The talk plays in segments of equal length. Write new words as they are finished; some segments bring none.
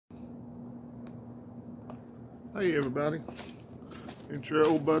Hey everybody, it's your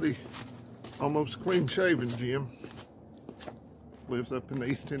old buddy, almost clean shaven Jim. Lives up in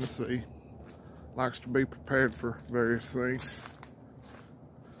East Tennessee, likes to be prepared for various things.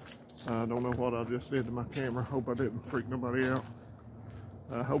 I don't know what I just did to my camera, hope I didn't freak nobody out.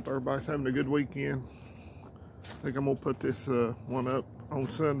 I hope everybody's having a good weekend. I think I'm gonna put this one up on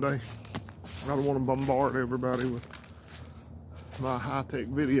Sunday. I don't want to bombard everybody with my high-tech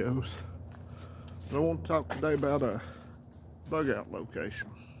videos. I want to talk today about a bug out location.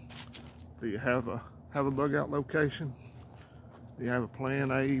 Do you have a bug out location? Do you have a plan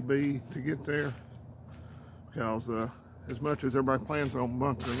A, B to get there? Because as much as everybody plans on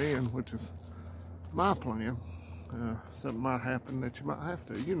bunkering in, which is my plan, something might happen that you might have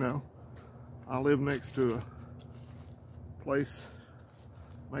to. You know, I live next to a place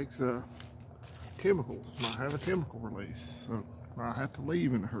makes chemicals. Might have a chemical release, so I have to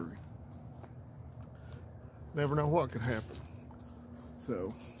leave in a hurry. Never know what could happen.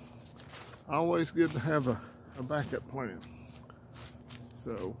 So, always good to have a backup plan.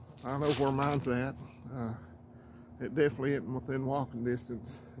 So, I know where mine's at. It definitely isn't within walking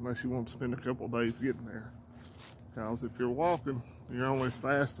distance unless you want to spend a couple of days getting there. Because if you're walking, you're only as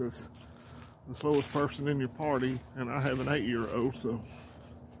fast as the slowest person in your party, and I have an 8-year-old, so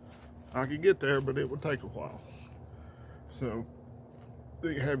I could get there, but it would take a while. So,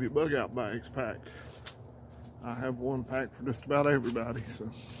 you have your bug out bags packed. I have one packed for just about everybody, so.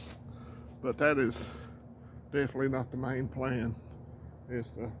 But that is definitely not the main plan, is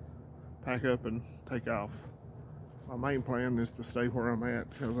to pack up and take off. My main plan is to stay where I'm at,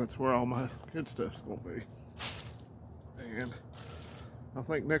 because that's where all my good stuff's gonna be. And I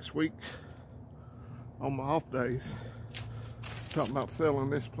think next week, on my off days, talking about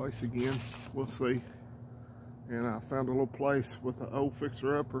selling this place again, we'll see. And I found a little place with an old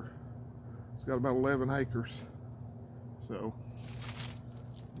fixer-upper. It's got about 11 acres, so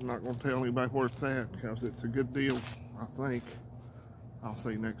I'm not going to tell anybody where it's at because it's a good deal, I think. I'll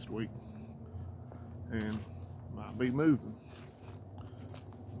see next week, and might be moving.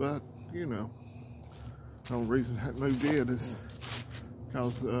 But, you know, the only reason I haven't moved yet is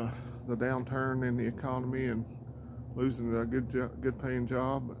because the downturn in the economy and losing a good paying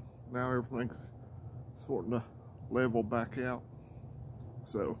job, but now everything's starting to level back out.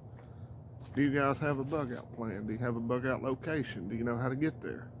 So, do you guys have a bug out plan? Do you have a bug out location? Do you know how to get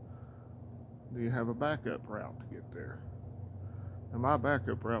there? Do you have a backup route to get there? And my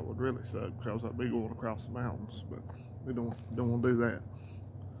backup route would really suck because I'd be going across the mountains, but we don't want to do that.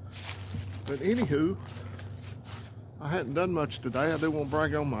 But anywho, I hadn't done much today. I do want to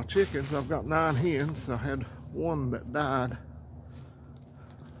brag on my chickens. I've got 9 hens. I had one that died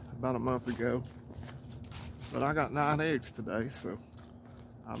about a month ago, but I got 9 eggs today, so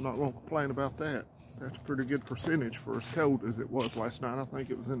I'm not going to complain about that. That's a pretty good percentage for as cold as it was last night. I think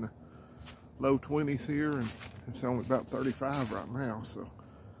it was in the low 20s here, and it's only about 35 right now, so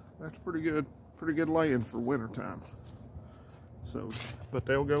that's pretty good laying for winter time. So, but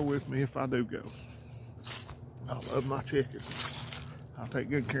they'll go with me if I do go. I love my chickens. I'll take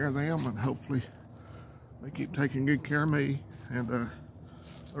good care of them, and hopefully they keep taking good care of me. And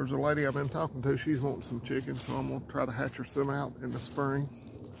there's a lady I've been talking to. She's wanting some chickens, so I'm gonna try to hatch her some out in the spring.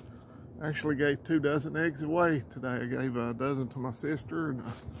 Actually gave 2 dozen eggs away today. I gave a dozen to my sister and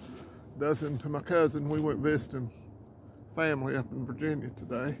a dozen to my cousin. We went visiting family up in Virginia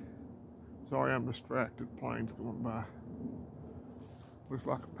today. Sorry, I'm distracted. Plane's going by. Looks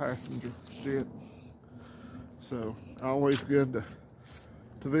like a passenger jet. So, always good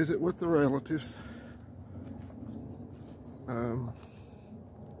to visit with the relatives. And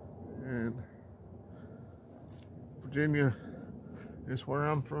Virginia is where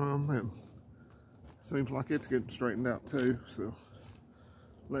I'm from, and seems like it's getting straightened out too. So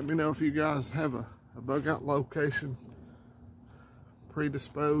let me know if you guys have a bug out location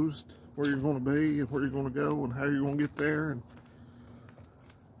predisposed, where you're going to be and where you're going to go and how you're going to get there, and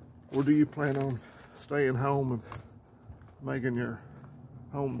or do you plan on staying home and making your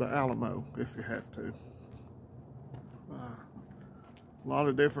home the Alamo if you have to. A lot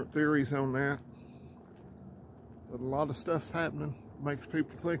of different theories on that, but a lot of stuff's happening. Makes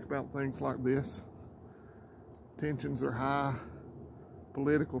people think about things like this. Tensions are high.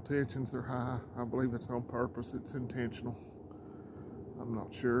 Political tensions are high. I believe it's on purpose. It's intentional. I'm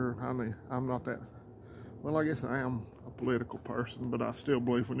not sure. I'm not that, well, I guess I am a political person, but I still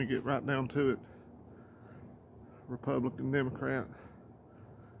believe when you get right down to it, Republican, Democrat,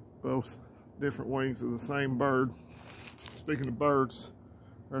 both different wings of the same bird. Speaking of birds,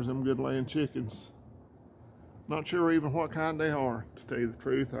 there's them good laying chickens. Not sure even what kind they are, to tell you the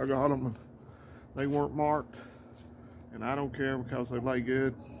truth. I got them and they weren't marked. and I don't care because they lay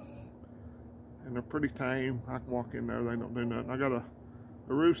good and they're pretty tame. I can walk in there, they don't do nothing. I got a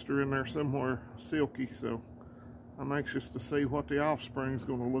rooster in there somewhere, silky, so I'm anxious to see what the offspring's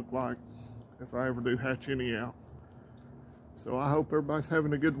going to look like if I ever do hatch any out. So I hope everybody's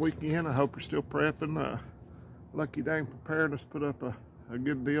having a good weekend. I hope you're still prepping. Lucky Dame Preparedness put up a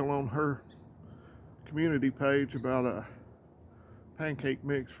good deal on her community page about a pancake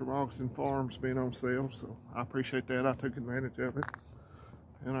mix from Augustin Farms being on sale, so I appreciate that. I took advantage of it,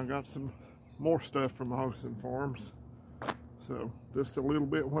 and I got some more stuff from Augustin Farms, so just a little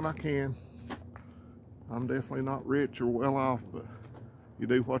bit when I can. I'm definitely not rich or well off, but you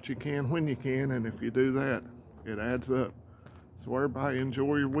do what you can when you can, and if you do that, it adds up. So everybody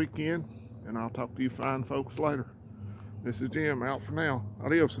enjoy your weekend, and I'll talk to you fine folks later. This is Jim, out for now.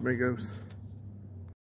 Adios, amigos.